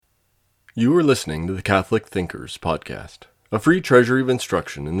You are listening to the Catholic Thinkers Podcast, a free treasury of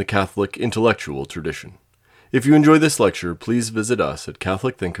instruction in the Catholic intellectual tradition. If you enjoy this lecture, please visit us at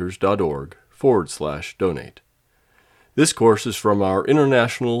catholicthinkers.org/donate. This course is from our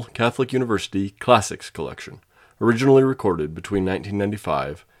International Catholic University Classics Collection, originally recorded between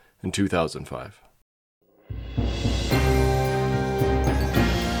 1995 and 2005.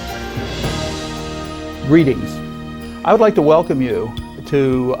 Greetings. I would like to welcome you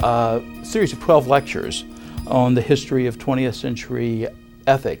to a series of 12 lectures on the history of 20th century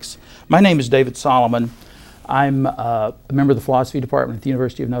ethics. My name is David Solomon. I'm a member of the philosophy department at the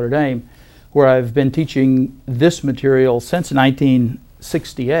University of Notre Dame, where I've been teaching this material since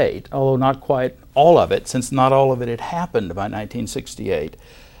 1968, although not quite all of it, since not all of it had happened by 1968.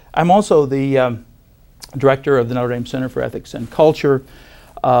 I'm also the director of the Notre Dame Center for Ethics and Culture,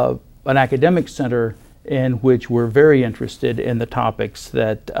 an academic center in which we're very interested in the topics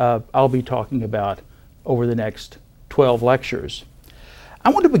that I'll be talking about over the next 12 lectures.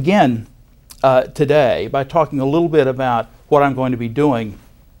 I want to begin today by talking a little bit about what I'm going to be doing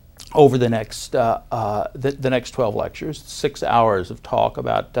over the next 12 lectures, 6 hours of talk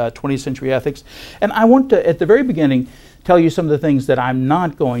about 20th century ethics. And I want to, at the very beginning, tell you some of the things that I'm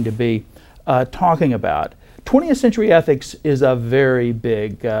not going to be talking about. 20th century ethics is a very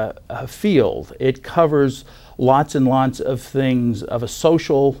big field. It covers lots and lots of things of a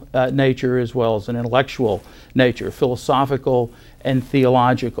social nature as well as an intellectual nature, philosophical and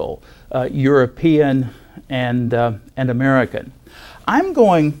theological, European and American. I'm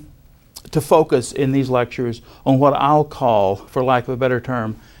going to focus in these lectures on what I'll call, for lack of a better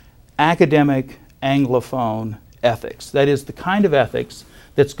term, academic Anglophone ethics. That is the kind of ethics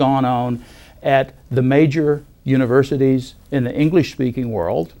that's gone on at the major universities in the English-speaking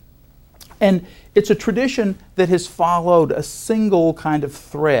world. And it's a tradition that has followed a single kind of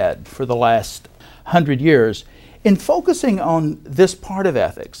thread for the last 100 years. In focusing on this part of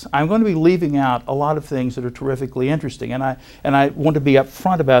ethics, I'm going to be leaving out a lot of things that are terrifically interesting, and I want to be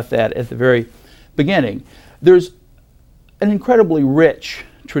upfront about that at the very beginning. There's an incredibly rich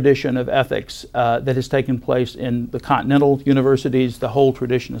tradition of ethics that has taken place in the continental universities, the whole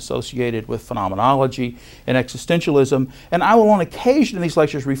tradition associated with phenomenology and existentialism. And I will on occasion in these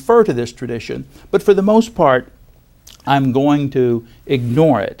lectures refer to this tradition, but for the most part, I'm going to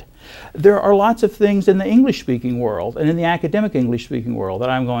ignore it. There are lots of things in the English-speaking world and in the academic English-speaking world that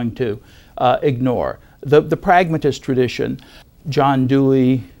I'm going to ignore. The pragmatist tradition, John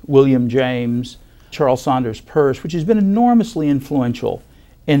Dewey, William James, Charles Sanders Peirce, which has been enormously influential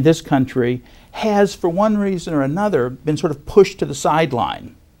in this country, has, for one reason or another, been sort of pushed to the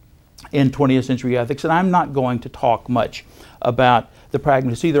sideline in 20th century ethics, and I'm not going to talk much about the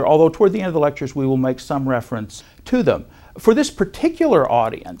pragmatists either, although toward the end of the lectures we will make some reference to them. For this particular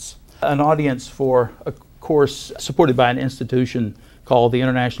audience, an audience for a course supported by an institution called the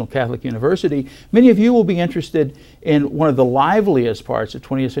International Catholic University, many of you will be interested in one of the liveliest parts of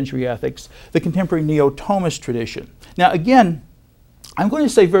 20th century ethics, the contemporary neo-Thomist tradition. Now again, I'm going to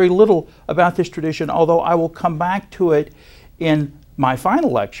say very little about this tradition, although I will come back to it in my final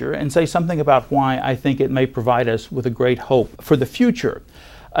lecture and say something about why I think it may provide us with a great hope for the future.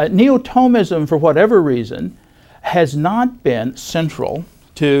 Neo-Thomism, for whatever reason, has not been central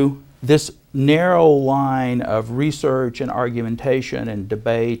to this narrow line of research and argumentation and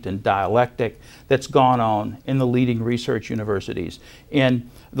debate and dialectic that's gone on in the leading research universities, in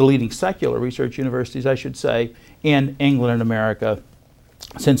the leading secular research universities, I should say, in England and America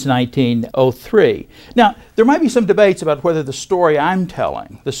since 1903. Now, there might be some debates about whether the story I'm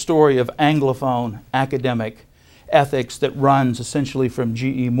telling, the story of Anglophone academic ethics that runs essentially from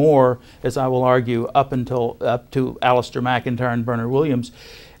G.E. Moore, as I will argue, up to Alistair McIntyre and Bernard Williams,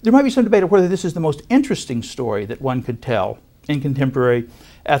 there might be some debate of whether this is the most interesting story that one could tell in contemporary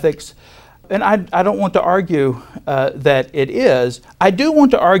ethics. And I don't want to argue that it is. I do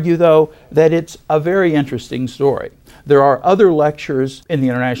want to argue, though, that it's a very interesting story. There are other lectures in the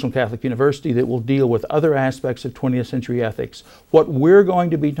International Catholic University that will deal with other aspects of 20th century ethics. What we're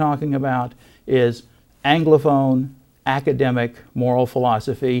going to be talking about is Anglophone, academic, moral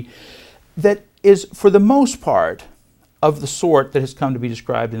philosophy that is, for the most part, of the sort that has come to be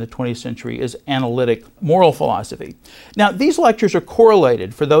described in the 20th century as analytic moral philosophy. Now, these lectures are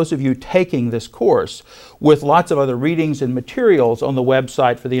correlated, for those of you taking this course, with lots of other readings and materials on the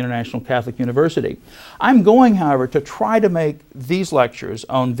website for the International Catholic University. I'm going, however, to try to make these lectures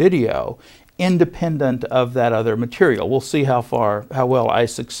on video independent of that other material. We'll see how well I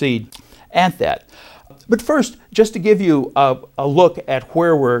succeed at that. But first, just to give you a look at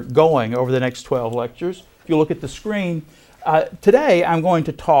where we're going over the next 12 lectures, if you look at the screen, today I'm going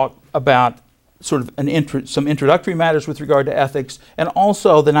to talk about sort of some introductory matters with regard to ethics, and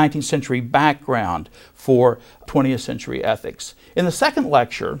also the 19th century background for 20th century ethics. In the second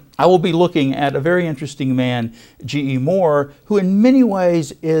lecture, I will be looking at a very interesting man, G.E. Moore, who in many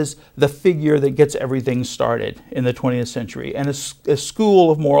ways is the figure that gets everything started in the 20th century, and a school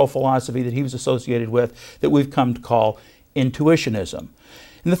of moral philosophy that he was associated with that we've come to call intuitionism.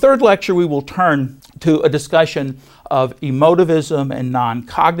 In the third lecture, we will turn to a discussion of emotivism and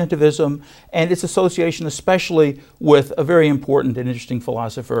non-cognitivism and its association especially with a very important and interesting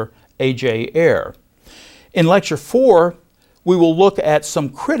philosopher, A.J. Ayer. In lecture 4, we will look at some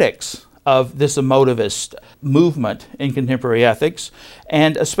critics of this emotivist movement in contemporary ethics,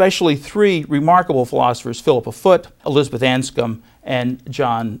 and especially 3 remarkable philosophers, Philippa Foot, Elizabeth Anscombe, and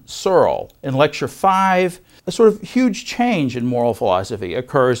John Searle. In lecture 5, a sort of huge change in moral philosophy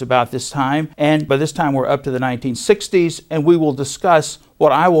occurs about this time, and by this time we're up to the 1960s, and we will discuss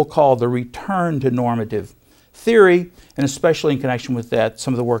what I will call the return to normative theory, and especially in connection with that,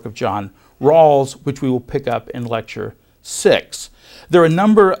 some of the work of John Rawls, which we will pick up in lecture 6. There are a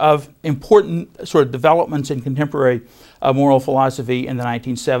number of important sort of developments in contemporary moral philosophy in the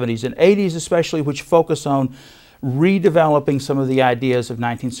 1970s and 80s especially, which focus on redeveloping some of the ideas of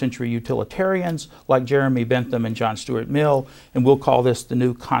 19th century utilitarians like Jeremy Bentham and John Stuart Mill, and we'll call this the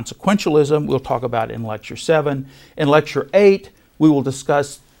new consequentialism. We'll talk about it in lecture 7. In lecture 8, we will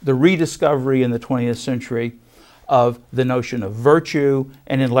discuss the rediscovery in the 20th century of the notion of virtue,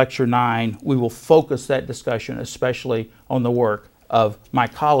 and in lecture 9, we will focus that discussion especially on the work of my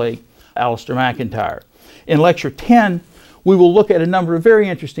colleague, Alistair McIntyre. In lecture 10, we will look at a number of very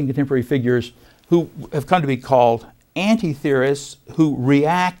interesting contemporary figures who have come to be called anti-theorists, who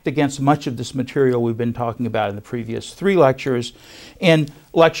react against much of this material we've been talking about in the previous 3 lectures. In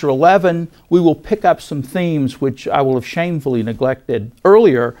lecture 11, we will pick up some themes which I will have shamefully neglected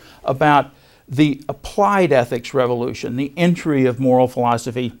earlier about the applied ethics revolution, the entry of moral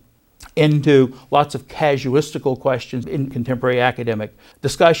philosophy into lots of casuistical questions in contemporary academic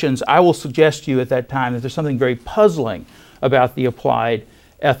discussions. I will suggest to you at that time that there's something very puzzling about the applied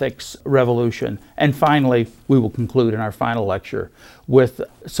ethics revolution. And finally, we will conclude in our final lecture with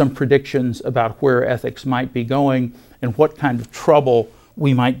some predictions about where ethics might be going and what kind of trouble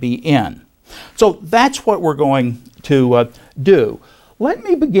we might be in. So that's what we're going to do. Let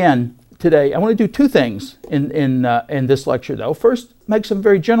me begin today. I want to do 2 things in this lecture, though. First, make some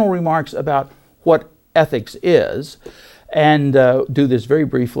very general remarks about what ethics is, and do this very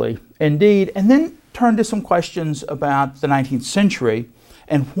briefly indeed, and then turn to some questions about the 19th century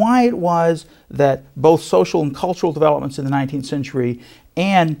and why it was that both social and cultural developments in the 19th century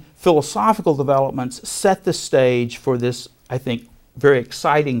and philosophical developments set the stage for this, I think, very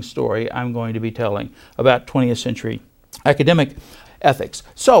exciting story I'm going to be telling about 20th century academic ethics.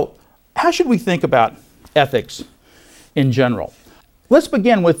 So, how should we think about ethics in general? Let's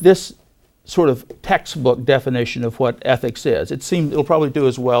begin with this sort of textbook definition of what ethics is. It'll probably do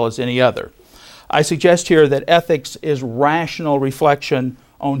as well as any other. I suggest here that ethics is rational reflection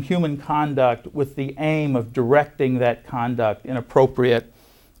on human conduct with the aim of directing that conduct in appropriate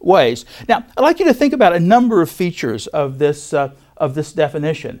ways. Now, I'd like you to think about a number of features of this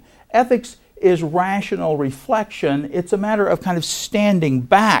definition. Ethics is rational reflection. It's a matter of kind of standing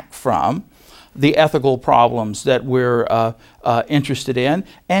back from the ethical problems that we're interested in.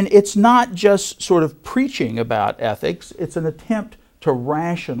 And it's not just sort of preaching about ethics. It's an attempt to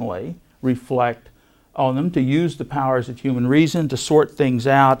rationally reflect on them, to use the powers of human reason, to sort things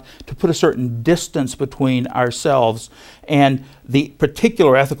out, to put a certain distance between ourselves and the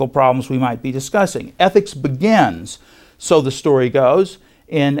particular ethical problems we might be discussing. Ethics begins, so the story goes,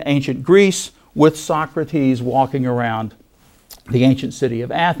 in ancient Greece with Socrates walking around the ancient city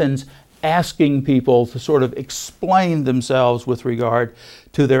of Athens, asking people to sort of explain themselves with regard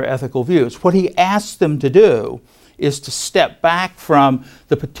to their ethical views. What he asks them to do is to step back from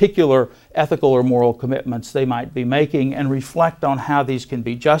the particular ethical or moral commitments they might be making and reflect on how these can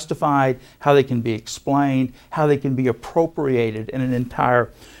be justified, how they can be explained, how they can be appropriated in an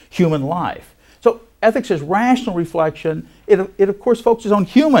entire human life. So ethics is rational reflection. It of course focuses on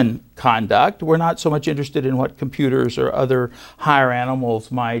human conduct. We're not so much interested in what computers or other higher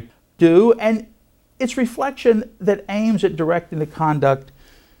animals might do, and it's reflection that aims at directing the conduct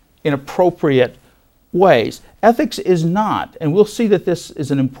in appropriate ways. Ethics is not, and we'll see that this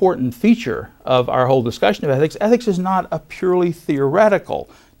is an important feature of our whole discussion of ethics, ethics is not a purely theoretical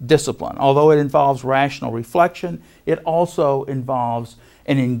discipline. Although it involves rational reflection, it also involves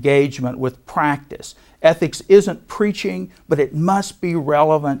an engagement with practice. Ethics isn't preaching, but it must be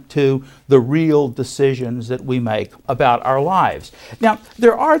relevant to the real decisions that we make about our lives. Now,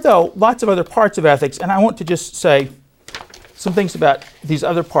 there are, though, lots of other parts of ethics, and I want to just say some things about these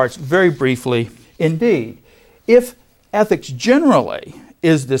other parts very briefly. Indeed, if ethics generally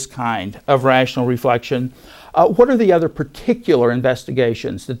is this kind of rational reflection, what are the other particular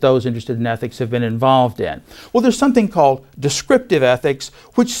investigations that those interested in ethics have been involved in? Well, there's something called descriptive ethics,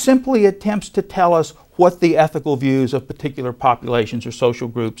 which simply attempts to tell us what the ethical views of particular populations or social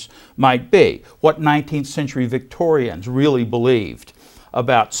groups might be, what 19th century Victorians really believed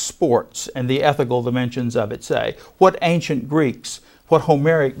about sports and the ethical dimensions of it, say, what ancient Greeks, what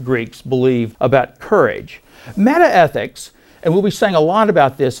Homeric Greeks believed about courage. Metaethics, and we'll be saying a lot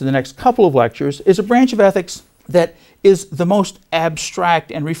about this in the next couple of lectures, is a branch of ethics that is the most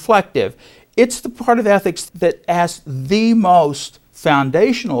abstract and reflective. It's the part of ethics that asks the most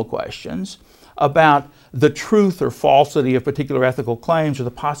foundational questions about the truth or falsity of particular ethical claims or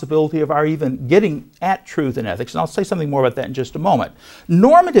the possibility of our even getting at truth in ethics. And I'll say something more about that in just a moment.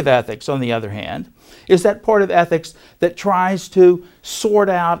 Normative ethics, on the other hand, is that part of ethics that tries to sort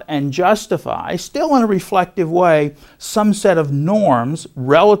out and justify, still in a reflective way, some set of norms,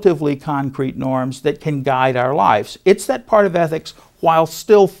 relatively concrete norms, that can guide our lives. It's that part of ethics, while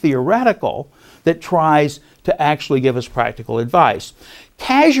still theoretical, that tries to actually give us practical advice.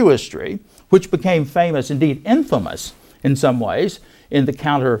 Casuistry, which became famous, indeed infamous in some ways, in the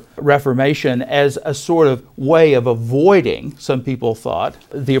Counter-Reformation as a sort of way of avoiding, some people thought,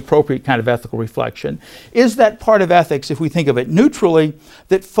 the appropriate kind of ethical reflection, is that part of ethics, if we think of it neutrally,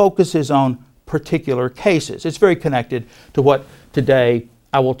 that focuses on particular cases. It's very connected to what today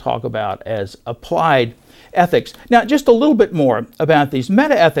I will talk about as applied ethics. Now, just a little bit more about these.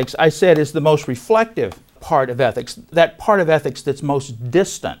 Metaethics, I said, is the most reflective part of ethics, that part of ethics that's most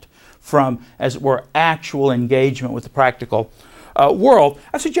distant from, as it were, actual engagement with the practical world.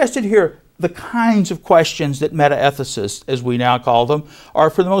 I've suggested here the kinds of questions that metaethicists, as we now call them, are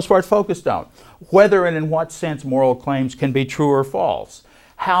for the most part focused on. Whether and in what sense moral claims can be true or false.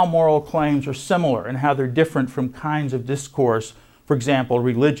 How moral claims are similar and how they're different from kinds of discourse, for example,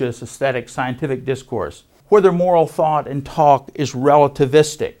 religious, aesthetic, scientific discourse. Whether moral thought and talk is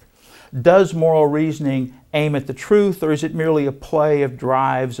relativistic. Does moral reasoning aim at the truth, or is it merely a play of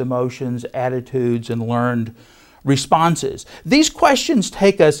drives, emotions, attitudes, and learned responses? These questions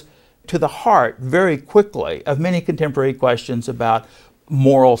take us to the heart very quickly of many contemporary questions about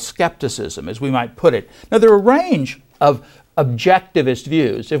moral skepticism, as we might put it. Now, there are a range of objectivist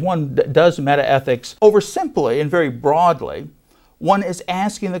views. If one does metaethics oversimply and very broadly, one is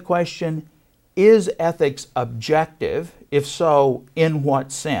asking the question, is ethics objective? If so, in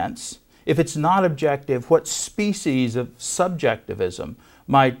what sense? If it's not objective, what species of subjectivism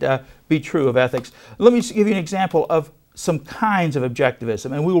might be true of ethics? Let me give you an example of some kinds of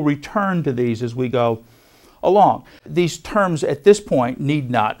objectivism, and we will return to these as we go along. These terms at this point need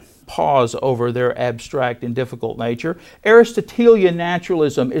not pause over their abstract and difficult nature. Aristotelian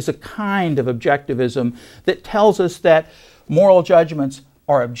naturalism is a kind of objectivism that tells us that moral judgments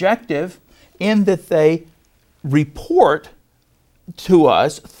are objective in that they report to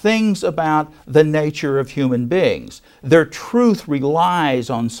us things about the nature of human beings. Their truth relies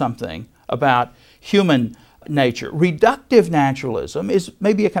on something about human nature. Reductive naturalism is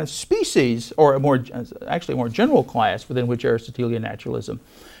maybe a kind of species, or a more general class within which Aristotelian naturalism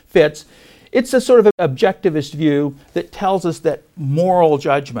fits. It's a sort of objectivist view that tells us that moral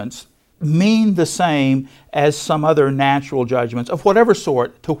judgments mean the same as some other natural judgments of whatever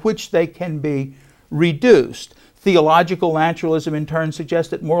sort to which they can be reduced. Theological naturalism, in turn, suggests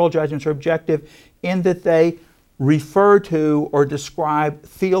that moral judgments are objective in that they refer to or describe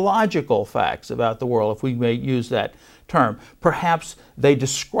theological facts about the world, if we may use that term. Perhaps they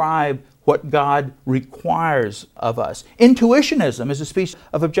describe what God requires of us. Intuitionism is a species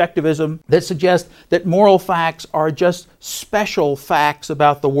of objectivism that suggests that moral facts are just special facts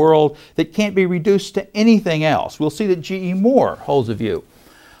about the world that can't be reduced to anything else. We'll see that G.E. Moore holds a view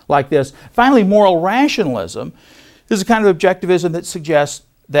like this. Finally, moral rationalism is a kind of objectivism that suggests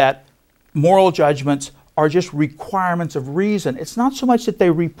that moral judgments are just requirements of reason. It's not so much that they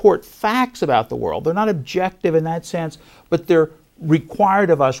report facts about the world. They're not objective in that sense, but they're required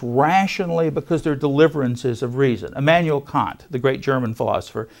of us rationally because they're deliverances of reason. Immanuel Kant, the great German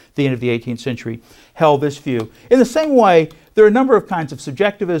philosopher at the end of the 18th century, held this view. In the same way, there are a number of kinds of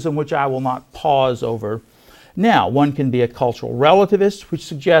subjectivism which I will not pause over now. One can be a cultural relativist, which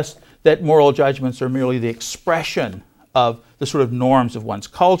suggests that moral judgments are merely the expression of the sort of norms of one's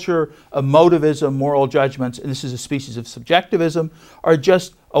culture, emotivism, moral judgments, and this is a species of subjectivism, are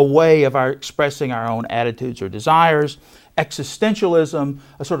just a way of our expressing our own attitudes or desires. Existentialism,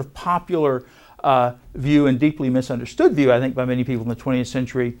 a sort of popular view and deeply misunderstood view, I think, by many people in the 20th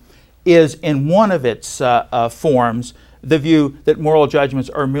century, is in one of its forms the view that moral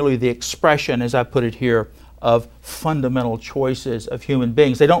judgments are merely the expression, as I put it here, of fundamental choices of human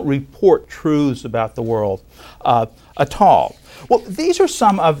beings. They don't report truths about the world at all. Well, these are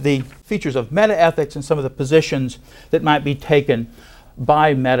some of the features of metaethics and some of the positions that might be taken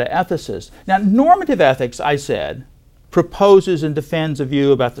by metaethicists. Now, normative ethics, I said, proposes and defends a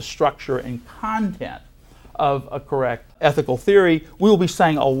view about the structure and content of a correct ethical theory. We will be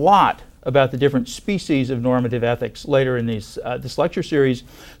saying a lot about the different species of normative ethics later in this lecture series.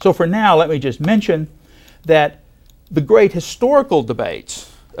 So for now, let me just mention that the great historical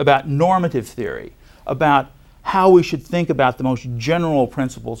debates about normative theory, about how we should think about the most general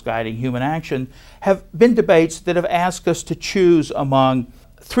principles guiding human action, have been debates that have asked us to choose among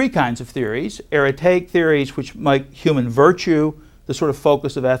three kinds of theories: erotaic theories, which make human virtue the sort of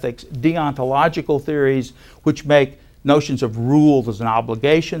focus of ethics; deontological theories, which make notions of rules and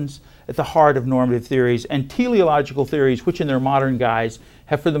obligations at the heart of normative theories; and teleological theories, which in their modern guise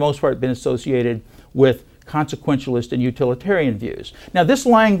have for the most part been associated with consequentialist and utilitarian views. Now, this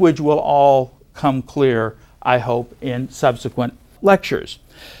language will all come clear, I hope, in subsequent lectures.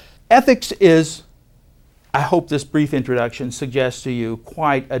 Ethics is, I hope this brief introduction suggests to you,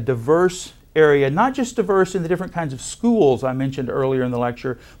 quite a diverse area, not just diverse in the different kinds of schools I mentioned earlier in the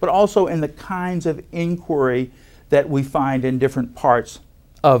lecture, but also in the kinds of inquiry that we find in different parts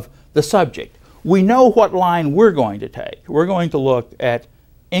of the subject. We know what line we're going to take. We're going to look at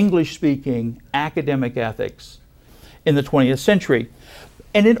English-speaking academic ethics in the 20th century.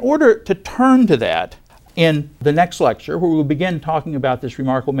 And in order to turn to that in the next lecture, where we'll begin talking about this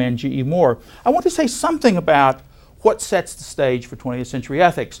remarkable man, G.E. Moore, I want to say something about what sets the stage for 20th century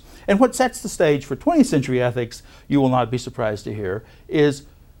ethics. And what sets the stage for 20th century ethics, you will not be surprised to hear, is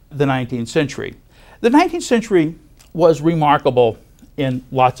the 19th century. The 19th century was remarkable in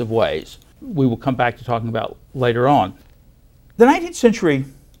lots of ways. We will come back to talking about later on. The 19th century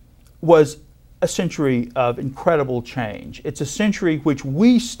was a century of incredible change. It's a century which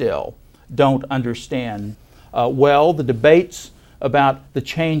we still don't understand well. The debates about the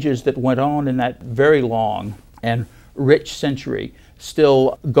changes that went on in that very long and rich century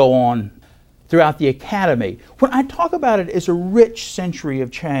still go on throughout the academy. When I talk about it as a rich century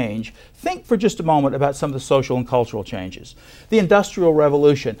of change, think for just a moment about some of the social and cultural changes. The Industrial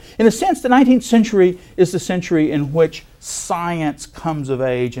Revolution. In a sense, the 19th century is the century in which science comes of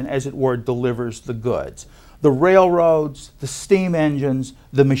age and, as it were, delivers the goods. The railroads, the steam engines,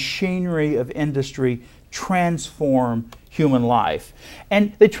 the machinery of industry transform human life.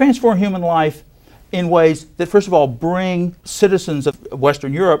 And they transform human life in ways that, first of all, bring citizens of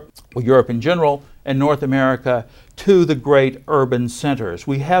Western Europe, or Europe in general, and North America to the great urban centers.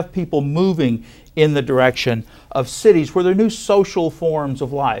 We have people moving in the direction of cities where there are new social forms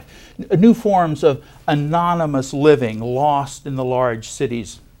of life, new forms of anonymous living lost in the large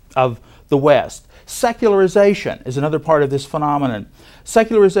cities of the West. Secularization is another part of this phenomenon.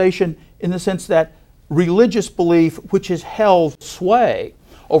 Secularization in the sense that religious belief, which has held sway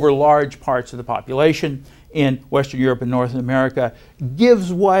over large parts of the population in Western Europe and North America,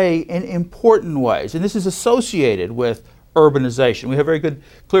 gives way in important ways. And this is associated with urbanization. We have very good,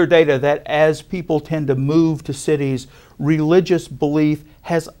 clear data that as people tend to move to cities, religious belief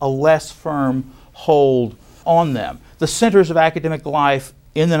has a less firm hold on them. The centers of academic life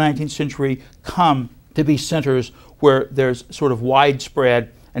in the 19th century come to be centers where there's sort of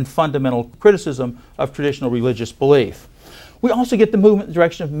widespread and fundamental criticism of traditional religious belief. We also get the movement in the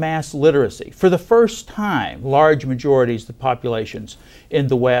direction of mass literacy. For the first time, large majorities of the populations in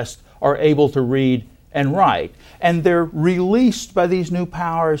the West are able to read and write, and they're released by these new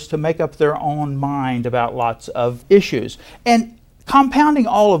powers to make up their own mind about lots of issues. And compounding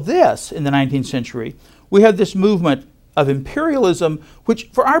all of this in the 19th century, we have this movement of imperialism, which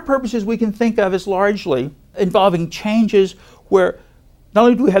for our purposes we can think of as largely involving changes where not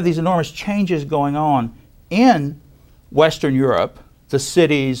only do we have these enormous changes going on in Western Europe, the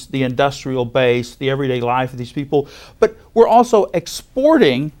cities, the industrial base, the everyday life of these people, but we're also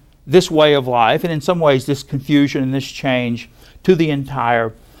exporting this way of life and in some ways this confusion and this change to the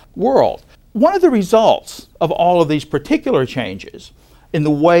entire world. One of the results of all of these particular changes in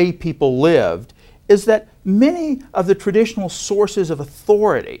the way people lived is that many of the traditional sources of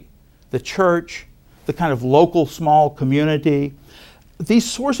authority, the church, the kind of local small community, these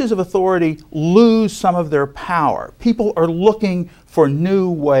sources of authority lose some of their power. People are looking for new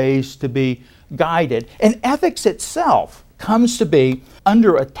ways to be guided. And ethics itself comes to be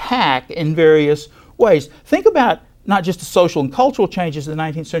under attack in various ways. Think about not just the social and cultural changes of the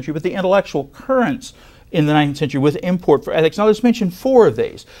 19th century, but the intellectual currents in the 19th century with import for ethics. Now let's mention 4 of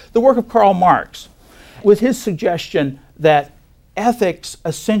these. The work of Karl Marx, with his suggestion that ethics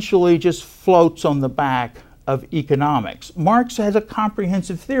essentially just floats on the back of economics. Marx has a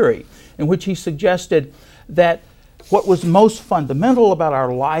comprehensive theory in which he suggested that what was most fundamental about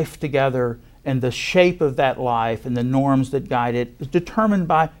our life together and the shape of that life and the norms that guide it is determined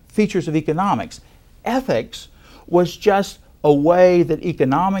by features of economics. Ethics was just a way that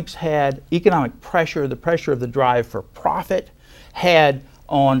economics had, economic pressure, the pressure of the drive for profit, had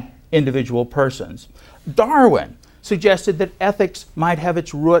on individual persons. Darwin suggested that ethics might have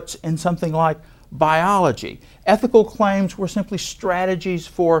its roots in something like biology. Ethical claims were simply strategies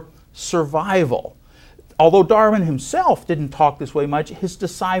for survival. Although Darwin himself didn't talk this way much, his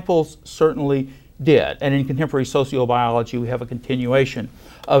disciples certainly did. And in contemporary sociobiology, we have a continuation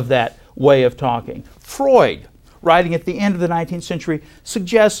of that way of talking. Freud, writing at the end of the 19th century,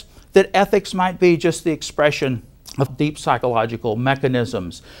 suggests that ethics might be just the expression of deep psychological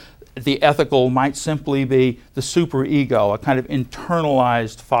mechanisms. The ethical might simply be the superego, a kind of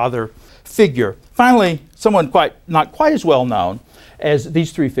internalized father figure. Finally, someone not quite as well known as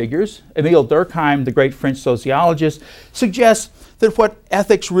these 3 figures, Émile Durkheim, the great French sociologist, suggests that what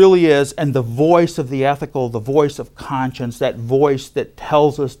ethics really is, and the voice of the ethical, the voice of conscience, that voice that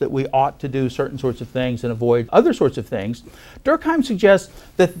tells us that we ought to do certain sorts of things and avoid other sorts of things, Durkheim suggests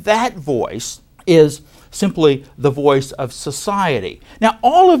that that voice is simply the voice of society. Now,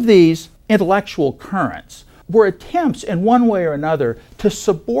 all of these intellectual currents were attempts in one way or another to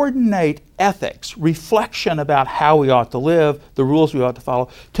subordinate ethics, reflection about how we ought to live, the rules we ought to follow,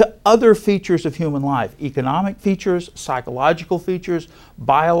 to other features of human life, economic features, psychological features,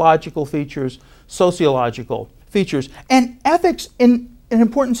 biological features, sociological features. And ethics, in an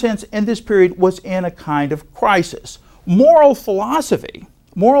important sense, in this period was in a kind of crisis. Moral philosophy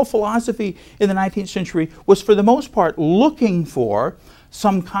in the 19th century was for the most part looking for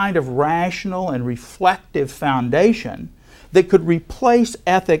some kind of rational and reflective foundation that could replace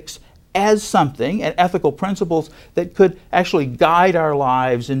ethics as something, and ethical principles that could actually guide our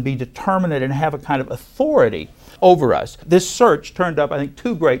lives and be determinate and have a kind of authority over us. This search turned up, I think,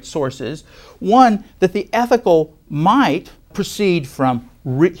 2 great sources. One, that the ethical might proceed from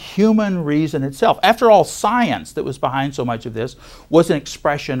human reason itself. After all, science that was behind so much of this was an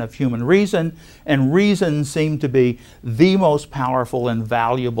expression of human reason, and reason seemed to be the most powerful and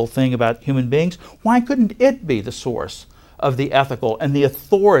valuable thing about human beings. Why couldn't it be the source of the ethical and the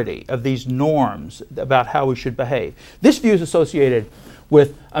authority of these norms about how we should behave? This view is associated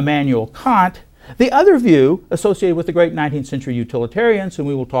with Immanuel Kant. The other view, associated with the great 19th century utilitarians, whom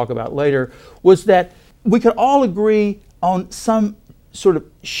we will talk about later, was that we could all agree on some sort of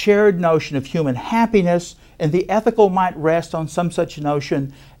shared notion of human happiness, and the ethical might rest on some such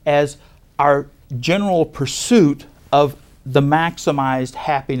notion as our general pursuit of the maximized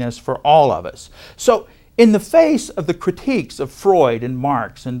happiness for all of us. So, in the face of the critiques of Freud and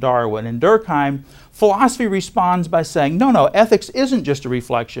Marx and Darwin and Durkheim, philosophy responds by saying, no, ethics isn't just a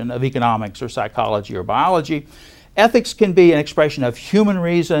reflection of economics or psychology or biology. Ethics can be an expression of human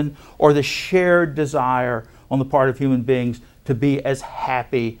reason or the shared desire on the part of human beings to be as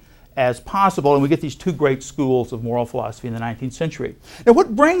happy as possible. And we get these 2 great schools of moral philosophy in the 19th century. Now,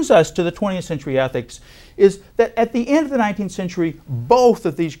 what brings us to the 20th century ethics is that at the end of the 19th century, both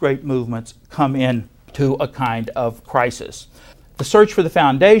of these great movements come in to a kind of crisis. The search for the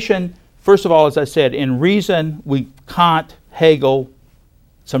foundation, first of all, as I said, in reason, Kant, Hegel,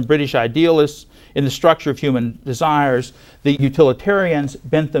 some British idealists. In the structure of human desires, the utilitarians,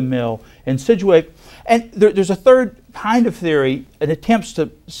 Bentham, Mill, and Sidgwick. And there's a third kind of theory, an attempt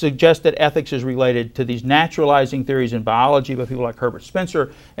to suggest that ethics is related to these naturalizing theories in biology by people like Herbert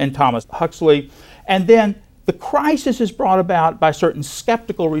Spencer and Thomas Huxley. And then the crisis is brought about by certain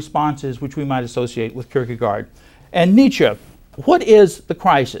skeptical responses which we might associate with Kierkegaard and Nietzsche. What is the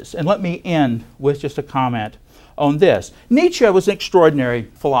crisis? And let me end with just a comment on this. Nietzsche was an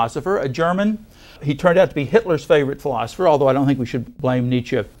extraordinary philosopher, a German. He turned out to be Hitler's favorite philosopher, although I don't think we should blame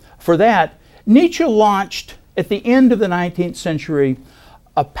Nietzsche for that. Nietzsche launched, at the end of the 19th century,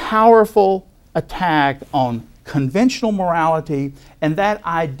 a powerful attack on conventional morality and that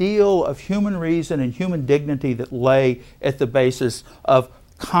ideal of human reason and human dignity that lay at the basis of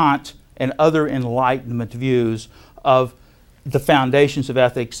Kant and other Enlightenment views of the foundations of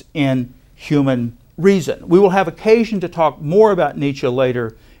ethics in human reason. We will have occasion to talk more about Nietzsche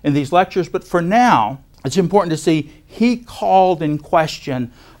later in these lectures, but for now, it's important to see he called in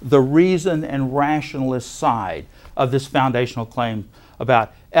question the reason and rationalist side of this foundational claim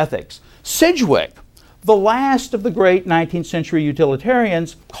about ethics. Sidgwick, the last of the great 19th century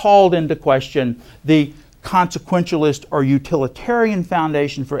utilitarians, called into question the consequentialist or utilitarian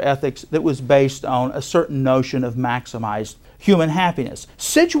foundation for ethics that was based on a certain notion of maximized human happiness.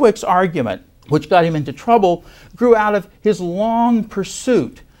 Sidgwick's argument, which got him into trouble, grew out of his long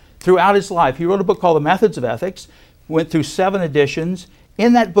pursuit throughout his life. He wrote a book called The Methods of Ethics, went through 7 editions.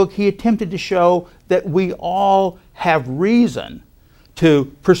 In that book, he attempted to show that we all have reason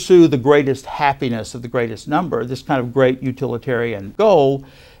to pursue the greatest happiness of the greatest number, this kind of great utilitarian goal.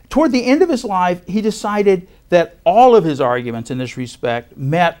 Toward the end of his life, he decided that all of his arguments in this respect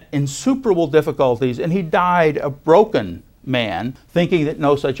met insuperable difficulties, and he died a broken man, thinking that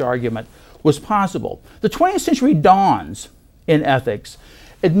no such argument was possible. The 20th century dawns in ethics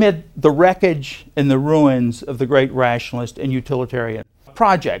amid the wreckage and the ruins of the great rationalist and utilitarian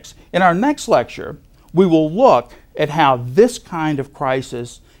projects. In our next lecture, we will look at how this kind of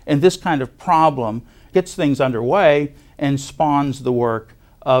crisis and this kind of problem gets things underway and spawns the work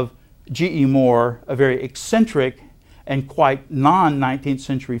of G.E. Moore, a very eccentric and quite non-19th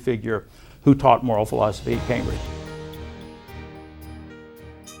century figure who taught moral philosophy at Cambridge.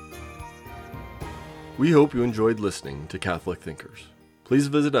 We hope you enjoyed listening to Catholic Thinkers. Please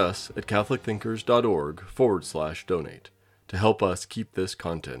visit us at catholicthinkers.org/donate to help us keep this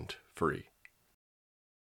content free.